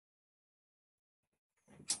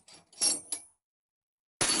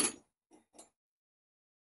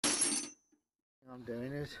What I'm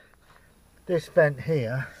doing is this vent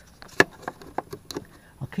here,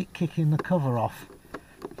 I keep kicking the cover off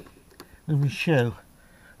with my shoe,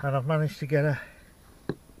 and I've managed to get a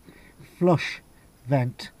flush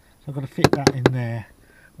vent, so I've got to fit that in there.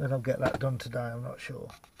 Whether I'll get that done today, I'm not sure.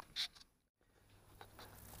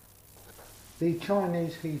 The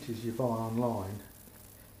Chinese heaters you buy online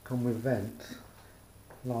come with vents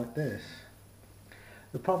like this.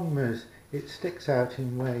 The problem is it sticks out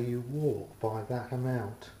in where you walk by that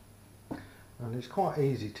amount, and it's quite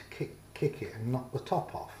easy to kick it and knock the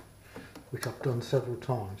top off, which I've done several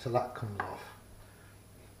times, so that comes off.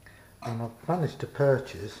 And I've managed to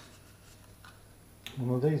purchase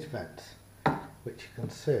one of these vents, which you can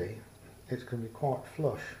see it's going to be quite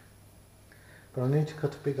flush, but I need to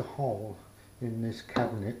cut a bigger hole in this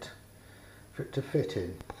cabinet for it to fit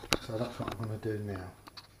in, so that's what I'm going to do now.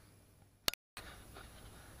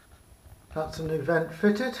 That's a new vent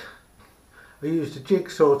fitted. I used a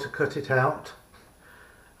jigsaw to cut it out,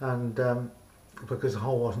 and because the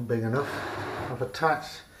hole wasn't big enough, I've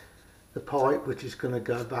attached the pipe which is going to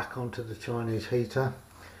go back onto the Chinese heater,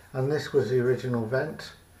 and this was the original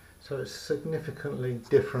vent, so it's significantly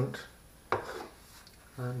different,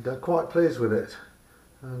 and quite pleased with it.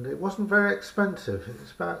 And it wasn't very expensive,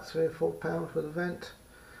 it's about £3 or £4 for the vent,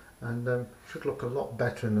 and should look a lot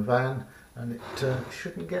better in the van, and it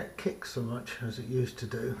shouldn't get kicked so much as it used to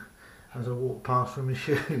do as I walk past with my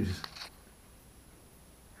shoes.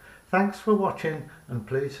 Thanks for watching, and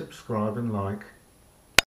please subscribe and like.